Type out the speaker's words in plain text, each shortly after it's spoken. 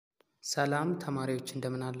ሰላም ተማሪዎች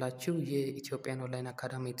እንደምን አላችሁ? የኢትዮጵያን ኦንላይን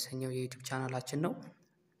አካዳሚ የተሰኘው የዩቲዩብ ቻናላችን ነው።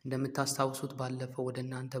 እንደምታስታውሱት ባለፈው ወደ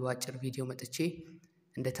እናንተ በአጭር ቪዲዮ መጥቼ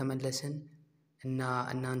እንደተመለስን እና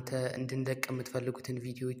እናንተ እንድንለቅ የምትፈልጉትን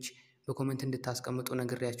ቪዲዮዎች በኮሜንት እንድታስቀምጡ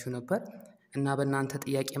ነግሬያችሁ ነበር እና በእናንተ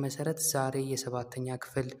ጥያቄ መሰረት ዛሬ የሰባተኛ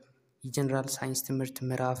ክፍል የጀነራል ሳይንስ ትምህርት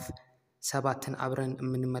ምዕራፍ 7ን አብረን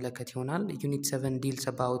የምንመለከት ይሆናል። ዩኒት 7 deals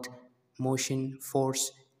about motion, force,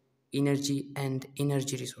 energy and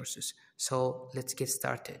energy resources. So let's get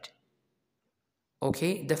started.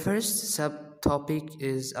 Okay, the first subtopic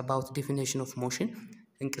is about definition of motion.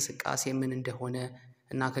 እንቅስቃሴ ምን እንደሆነ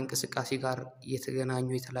እና ከእንቅስቃሴ ጋር የተገናኙ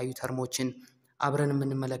የተለያዩ ተርሞችን አብረን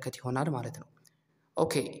የምንመለከት ይሆናል ማለት ነው።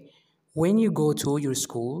 Okay, when you go to your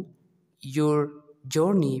school, your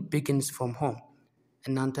journey begins from home.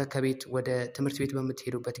 እናንተ ከቤት ወደ ትምህርት ቤት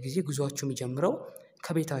በምትሄዱበት ጊዜ ጉዟችሁ የሚጀምረው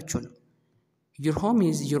ከቤታችሁ ነው። Your home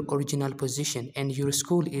is your original position and your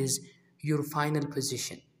school is your final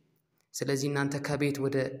position. ስለዚህ እናንተ ከቤት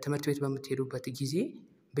ወደ ትምህርት ቤት በምትሄዱበት ጊዜ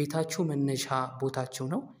ቤታችሁ መነሻ ቦታችሁ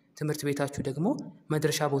ነው፣ ትምህርት ቤታችሁ ደግሞ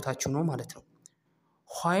መድረሻ ቦታችሁ ነው ማለት ነው።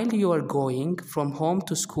 While you are going from home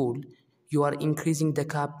to school, you are increasing the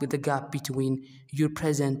gap between your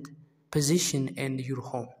present position and your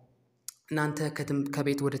home. እናንተ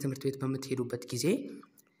ከቤት ወደ ትምህርት ቤት በምትሄዱበት ጊዜ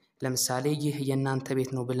ለምሳሌ ይህ የእናንተ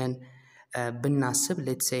ቤት ነው ብለን ብናስብ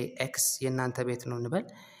let's say x የእናንተ ቤት ነው እንበል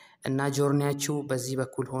እና ጆርኒያችሁ በዚህ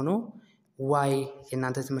በኩል ሆኖ y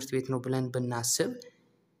የእናንተ ትምህርት ቤት ነው ብለን ብናስብ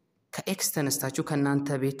ከx ተነስታችሁ ከእናንተ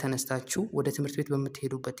ቤት ተነስታችሁ ወደ ትምህርት ቤት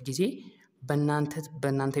በምትሄዱበት ጊዜ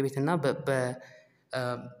በእናንተ ቤትና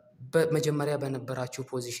በመጀመሪያ በነበራችሁ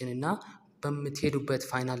ፖዚሽን እና በምትሄዱበት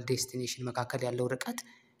ፋይናል ዴስቲኔሽን መካከል ያለው ርቀት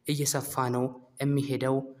እየሰፋ ነው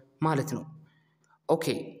የሚሄደው ማለት ነው።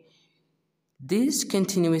 Okay, this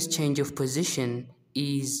continuous change of position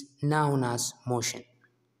is known as motion.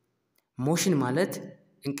 Motion ማለት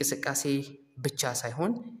እንቅስቃሴ ብቻ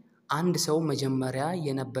ሳይሆን አንድ ሰው መጀመሪያ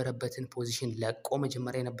የነበረበትን ፖዚሽን ለቆ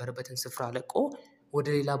መጀመሪያ የነበረበትን ስፍራ ለቆ ወደ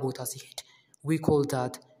ሌላ ቦታ ሲሄድ we call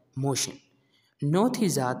that motion.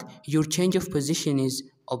 Notice that your change of position is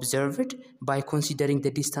observed by considering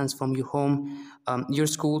the distance from your home, your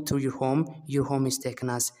school to your home. Your home is taken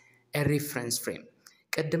as a reference frame.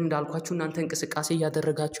 ቀደም እንዳልኳችሁ እናንተ እንቅስቃሴ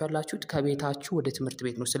ያደረጋችሁ ያላችሁት ከቤታችሁ ወደ ትምህርት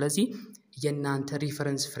ቤት ነው። ስለዚህ የእናንተ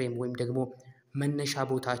ሪፈረንስ ፍሬም ወይም ደግሞ መነሻ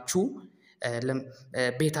ቦታችሁ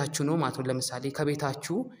ቤታችሁ ነው ማለት ነው። ለምሳሌ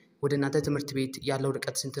ከቤታችሁ ወደ እናንተ ትምህርት ቤት ያለው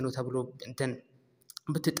ርቀት ስንት ነው ተብሎ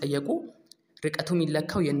ብትጠየቁ ርቀቱ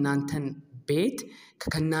የሚለካው የእናንተን ቤት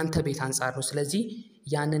ከእናንተ ቤት አንፃር ነው። ስለዚህ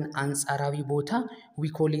ያንን አንጻራዊ ቦታ we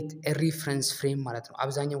call it a reference frame ማለት ነው።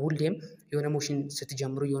 አብዛኛው ሁሌም የሆነ ሞሽን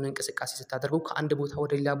ስትጀምሩ የሆነ እንቅስቃሴ ስታደርጉ ከአንድ ቦታ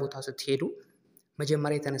ወደ ሌላ ቦታ ስትሄዱ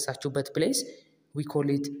መጀመሪያ የተነሳችሁበት place we call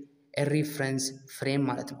it a reference frame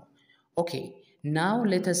ማለት ነው። Okay, now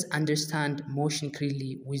let us understand motion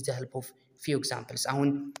clearly with the help of few examples. አሁን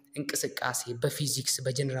እንቅስቃሴ በፊዚክስ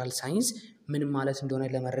በጀነራል ሳይንስ ምን ማለት እንደሆነ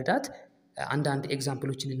ለመረዳት አንዳንድ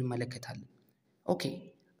ኤግዛምፕሎችን እንመለከታለን። Okay,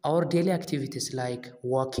 our daily activities like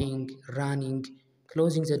walking, running,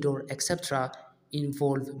 closing the door, etc.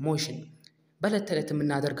 involve motion. በዕለት ተዕለት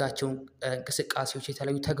የምናደርጋቸው እንቅስቃሴዎች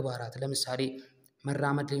የተለያዩ ተግባራት ለምሳሌ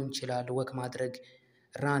መራመድ ሊሆን ይችላል፣ ወክ ማድረግ፣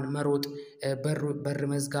 ራን መሮጥ፣ በር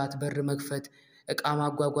መዝጋት፣ በር መክፈት፣ እቃ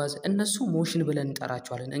ማጓጓዝ፣ እነሱ ሞሽን ብለን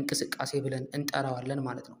እንጠራቸዋለን፣ እንቅስቃሴ ብለን እንጠራዋለን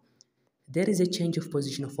ማለት ነው። There is a change of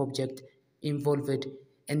position of object involved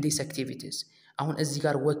in these activities. አሁን እዚህ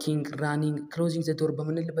ጋር walking, running, closing the door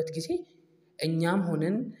በምንልበት ጊዜ እኛም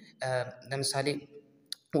ሆነን ለምሳሌ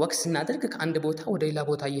ወክ ስናደርግ ከአንድ ቦታ ወደ ሌላ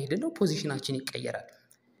ቦታ እየሄድን ነው፣ ፖዚሽናችን ይቀየራል።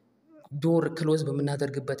 ዶር ክሎዝ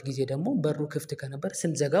በምናደርግበት ጊዜ ደግሞ በሩ ክፍት ከነበር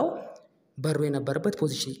ስንዘጋው በሩ የነበረበት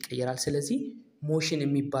ፖዚሽን ይቀየራል። ስለዚህ ሞሽን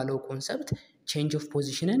የሚባለው ኮንሰፕት ቼንጅ ኦፍ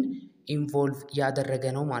ፖዚሽንን ኢንቮልቭ ያደረገ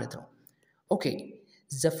ነው ማለት ነው። Okay,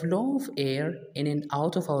 the flow of air in and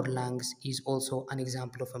out of our lungs is also an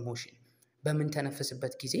example of a motion.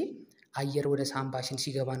 በምንተነፍስበት ጊዜ አየር ወደ ሳምባችን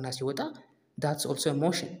ሲገባና ሲወጣ that's also a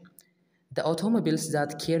motion. The automobiles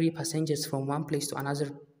that carry passengers from one place to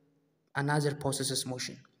another possesses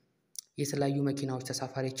motion. የተለያዩ መኪናዎች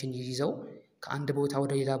ተሳፋሪዎችን ይዘው ከአንድ ቦታ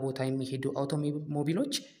ወደ ሌላ ቦታ የሚሄዱ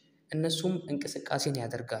አውቶሞቢሎች እነሱም እንቅስቃሴን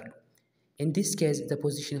ያደርጋሉ። In this case, the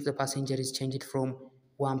position of the passenger is changed from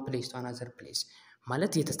one place to another place.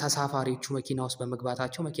 ማለት ተሳፋሪዎቹ መኪና ውስጥ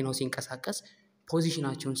በመግባታቸው መኪናው ሲንቀሳቀስ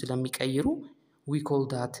ፖዚሽናቸውን ስለሚቀይሩ we call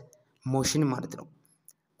that motion ማለት ነው።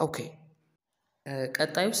 Okay,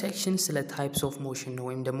 ቀጣዩ ሴክሽን ስለ ታይፕስ ኦፍ ሞሽን ነው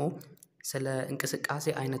ወይም ደግሞ ስለ እንቅስቃሴ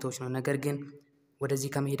አይነቶች ነው። ነገር ግን ወደዚህ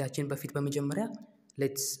ከመሄዳችን በፊት በመጀመሪያ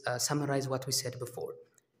let's summarize what we said before.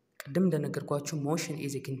 ቅድም እንደነገርኳችሁ motion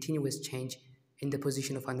is a continuous change in the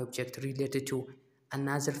position of an object related to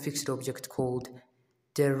another fixed object called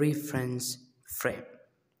the reference frame.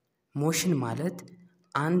 ሞሽን ማለት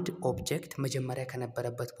አንድ ኦብጀክት መጀመሪያ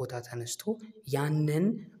ከነበረበት ቦታ ተነስቶ ያንን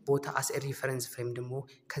ቦታ as a reference frame ደግሞ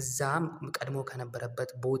ከዛም ቀድሞ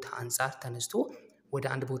ከነበረበት ቦታ አንፃር ተነስቶ ወደ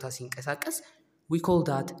አንድ ቦታ ሲንቀሳቀስ we call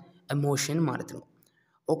that a motion ማለት ነው።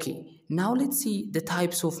 Okay, now let's see the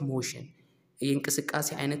types of motion. የእንቅስቃሴ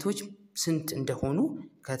አይነቶች ስንት እንደሆኑ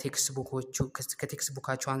ከቴክስት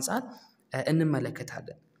ቡካቸው አንፃር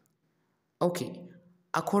እንመለከታለን። Okay,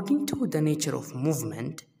 according to the nature of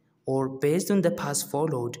movement or based on the path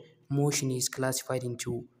followed, motion is classified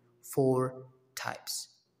into 4 types.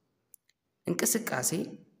 እንቅስቃሴ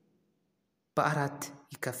በአራት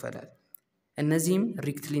ይከፈላል። እነዚህም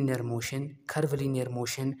rectilinear motion, curvilinear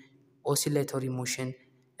motion, oscillatory motion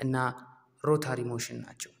እና rotary motion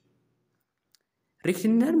ናቸው።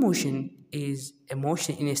 rectilinear motion is a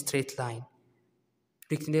motion in a straight line.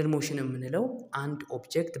 rectilinear motion የምንለው አንድ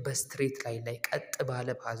ኦብጀክት በስትሬት ላይን ላይ ቀጥ ባለ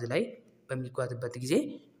ፓዝ ላይ በሚጓዝበት ጊዜ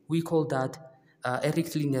we call that a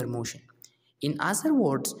rectilinear motion. In other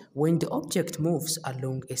words, when the object moves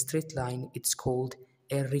along a straight line, it's called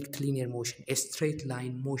a rectilinear motion. A straight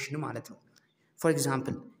line motion ማለት ነው። For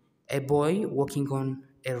example, a boy walking on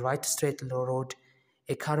a right straight road,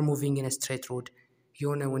 a car moving in a straight road.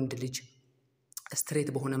 የሆነ ወንድ ልጅ ስትሬት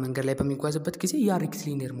በሆነ መንገድ ላይ በሚጓዝበት ጊዜ ያ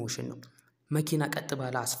rectilinear motion ነው። መኪና ቀጥ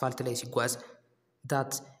ባለ አስፋልት ላይ ሲጓዝ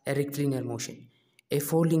that's a rectilinear motion. A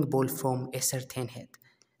falling ball from a certain height.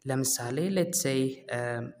 ለምሳሌ let's say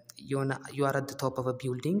you are at the top of a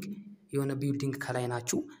building, የሆነ ቢልዲንግ ከላይ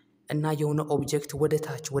ናችሁ እና የሆነ ኦብጀክት ወደ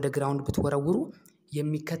ታች ወደ ግራውንድ ብትወረውሩ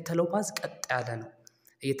የሚከተለው ፓዝ ቀጥ ያለ ነው።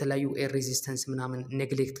 የተለያዩ ኤር ሬዚስተንስ ምናምን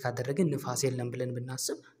ኔግሌክት ካደረግን ንፋስ የለም ብለን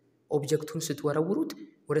ብናስብ ኦብጀክቱን ስትወረውሩት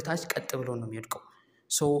ወደ ታች ቀጥ ብሎ ነው የሚወድቀው።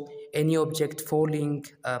 So any object falling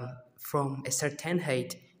from a certain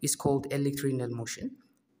height is called a rectilinear motion.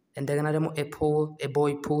 እንደገና ደግሞ a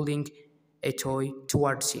boy pulling a toy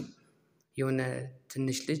towards him. የሆነ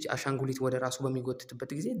ትንሽ ልጅ አሻንጉሊት ወደ ራሱ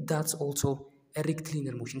በሚጎትትበት ጊዜ that's also a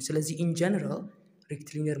rectilinear motion. ስለዚህ in general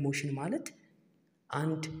rectilinear motion ማለት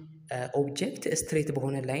አንድ ኦብጀክት ስትሬት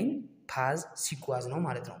በሆነ ላይን ፓዝ ሲጓዝ ነው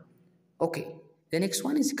ማለት ነው። Okay, the next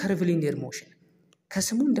one is curvilinear motion.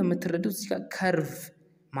 ከስሙ እንደምትረዱት እዚህ ጋር curve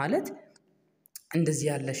ማለት እንደዚህ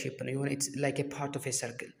ያለ ሼፕ ነው። የሆነ it's like a part of a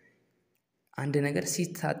circle. አንድ ነገር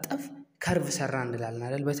ሲታጠፍ ከርቭ ሰራ እንላለን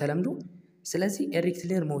አይደል በተለምዶ። ስለዚህ a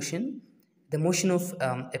rectilinear motion, the motion of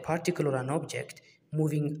a particle or an object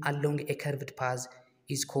moving along a curved path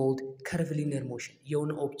is called curvilinear motion.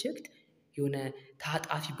 የሆነ ኦብጀክት የሆነ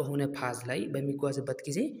ታጣፊ በሆነ ፓዝ ላይ በሚጓዝበት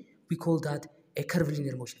ጊዜ we call that a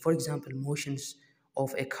curvilinear motion. For example, motions of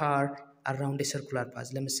a car around a circular path.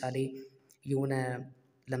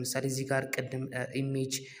 ለምሳሌ እዚህ ጋር ቅድም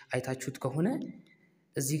ኢሜጅ አይታችሁት ከሆነ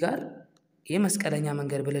እዚህ ጋር የመስቀለኛ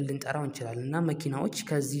መንገድ ብለን ልንጠራው እንችላለን እና መኪናዎች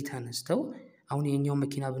ከዚህ ተነስተው አሁን የኛው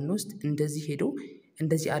መኪና ብንወስድ እንደዚህ ሄዶ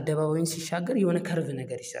እንደዚህ አደባባዩን ሲሻገር የሆነ ከርቭ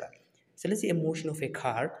ነገር ይሰራል። ስለዚህ a motion of a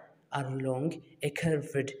car along a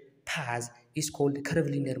curved path is called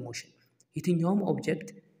curvilinear motion. የትኛውም ኦብጀክት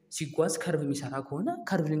ሲጓዝ ከርቭ የሚሰራ ከሆነ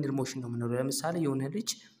curvilinear motion ነው የምንለው። ለምሳሌ የሆነ ልጅ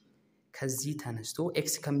ከዚህ ተነስቶ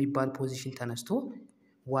ኤክስ ከሚባል ፖዚሽን ተነስቶ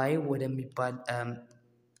ዋይ ወደሚባል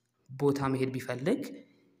ቦታ መሄድ ቢፈልግ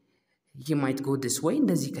he might go this way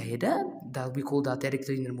እንደዚህ ከሄደ that we call that a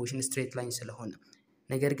rectilinear motion, straight line ስለሆነ።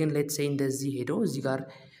 ነገር ግን let's say እንደዚህ ሄዶ እዚህ ጋር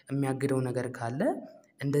የሚያግደው ነገር ካለ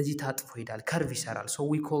እንደዚህ ታጥፎ ይሄዳል፣ ከርቭ ይሰራል። So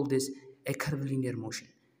we call this a curvilinear motion.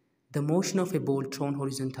 The motion of a ball thrown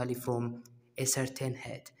horizontally from a certain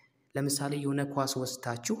height. ለምሳሌ የሆነ ኳስ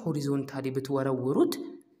ወስታችሁ ሆሪዞንታሊ ብትወረውሩት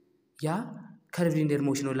ያ curvilinear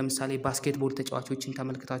motion ነው። ለምሳሌ ባስኬትቦል ተጫዋቾችን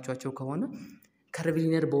ተመልክታችኋቸው ከሆነ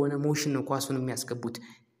curvilinear በሆነ ሞሽን ነው ኳሱን የሚያስገቡት።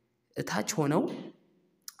 ታች ሆነው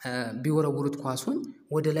ቢወረውሩት ኳሱን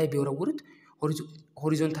ወደ ላይ ቢወረውሩት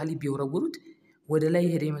ሆሪዞንታሊ ቢወረውሩት ወደ ላይ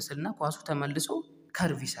ሄደ ይመስልና ኳሱ ተመልሶ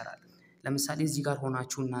ከርቭ ይሰራል። ለምሳሌ እዚህ ጋር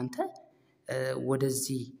ሆናችሁ እናንተ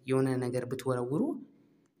ወደዚህ የሆነ ነገር ብትወረውሩ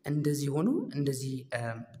እንደዚህ ሆኖ እንደዚህ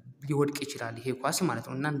ሊወድቅ ይችላል ይሄ ኳስ ማለት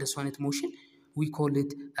ነው። እና እንደሱ አይነት ሞሽን we call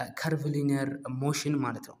it curvilinear motion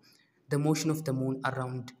ማለት ነው። the motion of the moon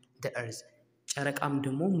around the earth. ጨረቃም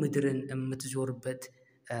ደግሞ ምድርን የምትዞርበት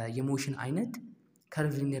የሞሽን አይነት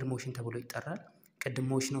curvilinear motion ተብሎ ይጠራል። ቅድም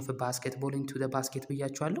motion of a basketball into the basket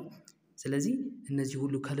ብያችኋለሁ። ስለዚህ እነዚህ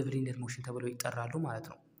ሁሉ curvilinear motion ተብሎ ይጠራሉ ማለት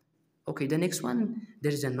ነው። Okay, the next one,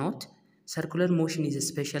 there is a note. Circular motion is a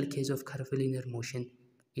special case of curvilinear motion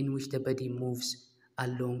in which the body moves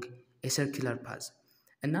along a circular path.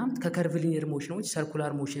 እና ከከርቭሊኒየር ሞሽኖች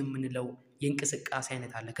ሰርኩላር ሞሽን የምንለው የእንቅስቃሴ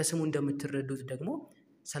አይነት አለ። ከስሙ እንደምትረዱት ደግሞ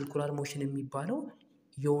ሰርኩላር ሞሽን የሚባለው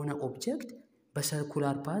የሆነ ኦብጀክት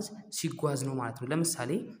በሰርኩላር ፓዝ ሲጓዝ ነው ማለት ነው።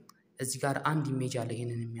 ለምሳሌ እዚህ ጋር አንድ ኢሜጅ አለ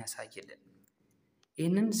ይሄንን የሚያሳይልን።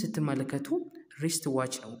 ይሄንን ስትመለከቱ ሪስት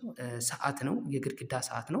ዋች ነው፣ ሰዓት ነው፣ የግድግዳ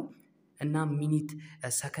ሰዓት ነው እና ሚኒት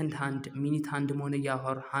ሰከንድ ሃንድ ሚኒት ሃንድ ሆነ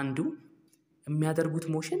የአወር ሃንዱ የሚያደርጉት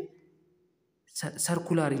ሞሽን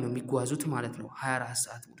ሰርኩላሪ ነው የሚጓዙት ማለት ነው 24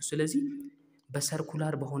 ሰዓት ሙሉ። ስለዚህ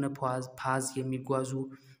በሰርኩላር በሆነ ፓዝ የሚጓዙ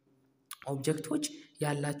ኦብጀክቶች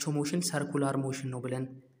ያላቸው ሞሽን ሰርኩላር ሞሽን ነው ብለን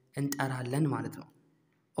እንጠራለን ማለት ነው።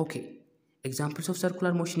 ኦኬ ኤግዛምፕልስ ኦፍ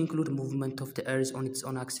ሰርኩላር ሞሽን ኢንክሉድ ሙቭመንት ኦፍ ዘ ኤርዝ ኦን ኢትስ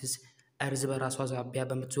ኦን አክሲስ። ኤርዝ በራሷ ዛቢያ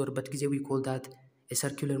በምትዞርበት ጊዜ ዊ ኮል ዳት ኤ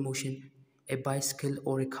ሰርኩላር ሞሽን። ኤ ባይስክል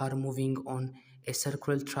ኦር ኤ ካር ሙቪንግ ኦን ኤ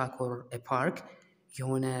ሰርኩላር ትራክ ኦር ኤ ፓርክ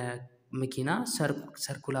የሆነ መኪና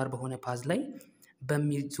ሰርኩላር በሆነ ፓዝ ላይ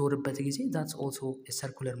በሚዞርበት ጊዜ that's also a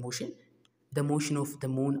circular motion. the motion of the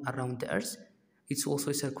moon around the earth it's also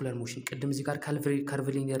a circular motion. ቅድም እዚህ ጋር ከርቭ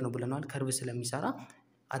ሊኒየር ነው ብለናል ከርቭ ስለሚሰራ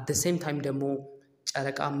at the same time ደግሞ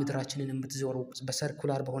ጨረቃ ምድራችንን የምትዞረው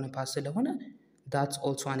በሰርኩላር በሆነ ፓዝ ስለሆነ that's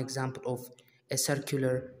also an example of a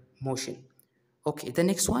circular motion. Okay, the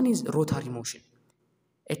next one is rotary motion.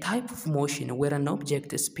 A type of motion where an object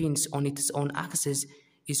spins on its own axis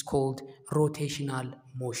is called rotational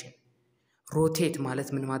motion. ሮቴት ማለት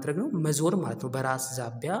ምን ማድረግ ነው? መዞር ማለት ነው። በራስ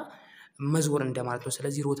ዛቢያ መዞር እንደማለት ነው።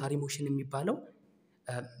 ስለዚህ ሮታሪ ሞሽን የሚባለው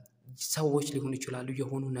ሰዎች ሊሆኑ ይችላሉ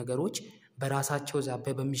የሆኑ ነገሮች በራሳቸው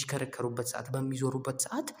ዛቢያ በሚሽከረከሩበት ሰዓት በሚዞሩበት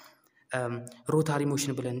ሰዓት ሮታሪ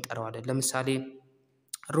ሞሽን ብለን እንጠራዋለን። ለምሳሌ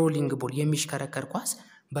ሮሊንግ ቦል የሚሽከረከር ኳስ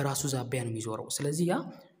በራሱ ዛቢያ ነው የሚዞረው። ስለዚህ ያ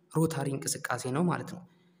ሮታሪ እንቅስቃሴ ነው ማለት ነው።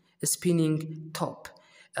 ስፒኒንግ ቶፕ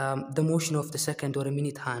the motion of the second or a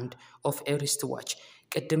minute hand of a wrist watch.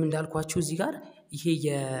 ቅድም እንዳልኳችሁ እዚህ ጋር ይሄ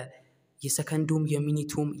የሰከንዱም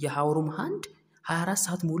የሚኒቱም የሃወሩም ሃንድ 24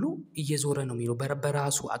 ሰዓት ሙሉ እየዞረ ነው የሚለው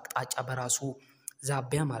በራሱ አቅጣጫ በራሱ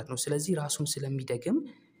ዛቢያ ማለት ነው። ስለዚህ ራሱን ስለሚደግም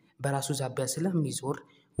በራሱ ዛቢያ ስለሚዞር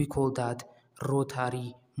we call that rotary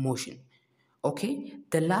motion. Okay,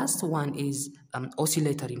 the last one is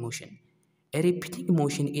oscillatory motion. A repeating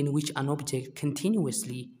motion in which an object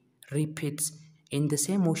continuously repeats in the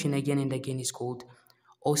same motion again and again is called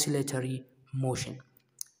oscillatory motion.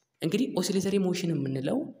 እንግዲህ ኦሲሌተሪ ሞሽን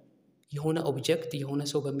የምንለው የሆነ ኦብጀክት የሆነ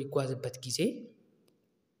ሰው በሚጓዝበት ጊዜ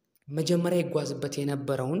መጀመሪያ ይጓዝበት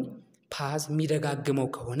የነበረውን ፓዝ የሚደጋግመው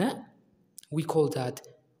ከሆነ we call that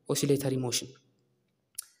oscillatory motion.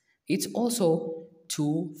 It's also to,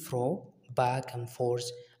 fro, back and forth,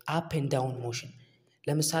 up and down motion.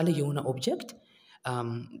 ለምሳሌ የሆነ ኦብጀክት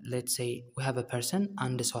let's say we have a person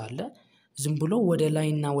አንድ ሰው አለ ዝም ብሎ ወደ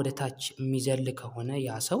ላይና ወደ ታች የሚዘል ከሆነ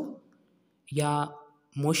ያ ሰው ያ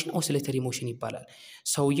ሞሽን ኦሲሌተሪ ሞሽን ይባላል።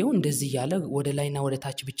 ሰውየው እንደዚህ ያለ ወደ ላይና ወደ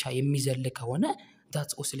ታች ብቻ የሚዘል ከሆነ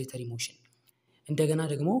that's oscillatory motion. እንደገና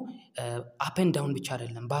ደግሞ up and down ብቻ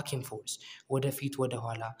አይደለም back and forth ወደ ፊት ወደ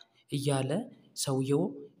ኋላ እያለ ሰውየው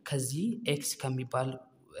ከዚህ ኤክስ ከሚባል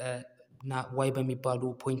እና ዋይ በሚባሉ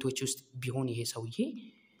ፖይንቶች ውስጥ ቢሆን ይሄ ሰውዬ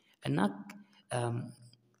እና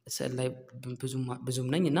ላይ ብዙም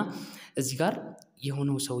ነኝ እና እዚህ ጋር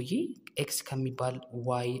የሆነው ሰውዬ ኤክስ ከሚባል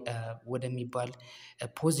ዋይ ወደሚባል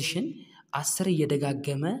ፖዚሽን 10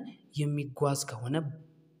 እየደጋገመ የሚጓዝ ከሆነ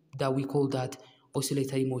that we call that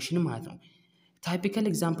oscillatory motion ማለት ነው። typical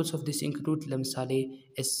examples of this include ለምሳሌ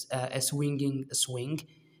swing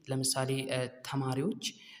ለምሳሌ ተማሪዎች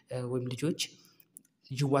ወይም ልጆች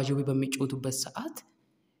ጅዋጅዌ በሚጫወቱበት ሰዓት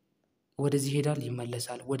ወደዚህ ሄዳል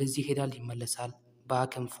ይመለሳል ወደዚህ ሄዳል ይመለሳል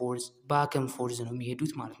back and forth ነው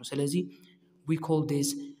የሚሄዱት ማለት ነው። ስለዚህ we call this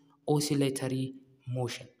oscillatory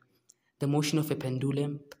motion. the motion of a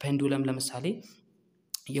pendulum ለምሳሌ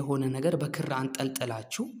የሆነ ነገር በክር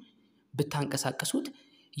አንጠልጥላችሁ ብታንቀሳቀሱት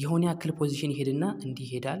የሆነ ያክል ፖዚሽን ይሄድና እንዲህ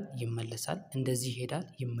ይሄዳል ይመለሳል እንደዚህ ይሄዳል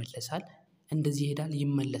ይመለሳል እንደዚህ ይሄዳል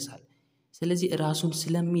ይመለሳል። ስለዚህ ራሱን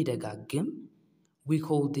ስለሚደጋግም we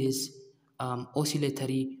call this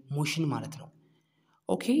oscillatory motion ማለት ነው።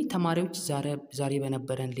 ኦኬ ተማሪዎች ዛሬ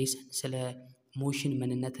በነበረን ሌሰን ስለ ሞሽን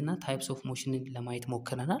ምንነትና ታይፕስ ኦፍ ሞሽንን ለማየት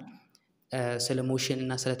ሞክረናል። ስለ ሞሽን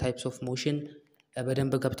እና ስለ ታይፕስ ኦፍ ሞሽን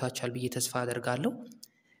በደንብ ገብታችኋል ብዬ ተስፋ አደርጋለሁ።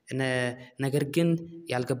 ነገር ግን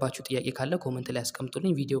ያልገባችሁ ጥያቄ ካለ ኮሜንት ላይ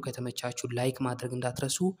አስቀምጡልኝ። ቪዲዮ ከተመቻችሁ ላይክ ማድረግ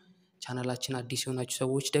እንዳትረሱ። ቻናላችን አዲስ የሆናችሁ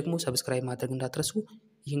ሰዎች ደግሞ ሰብስክራይብ ማድረግ እንዳትረሱ።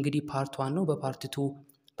 ይህ እንግዲህ ፓርት 1 ነው። በፓርት 2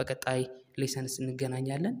 በቀጣይ ሌሰንስ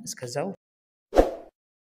እንገናኛለን። እስከዛው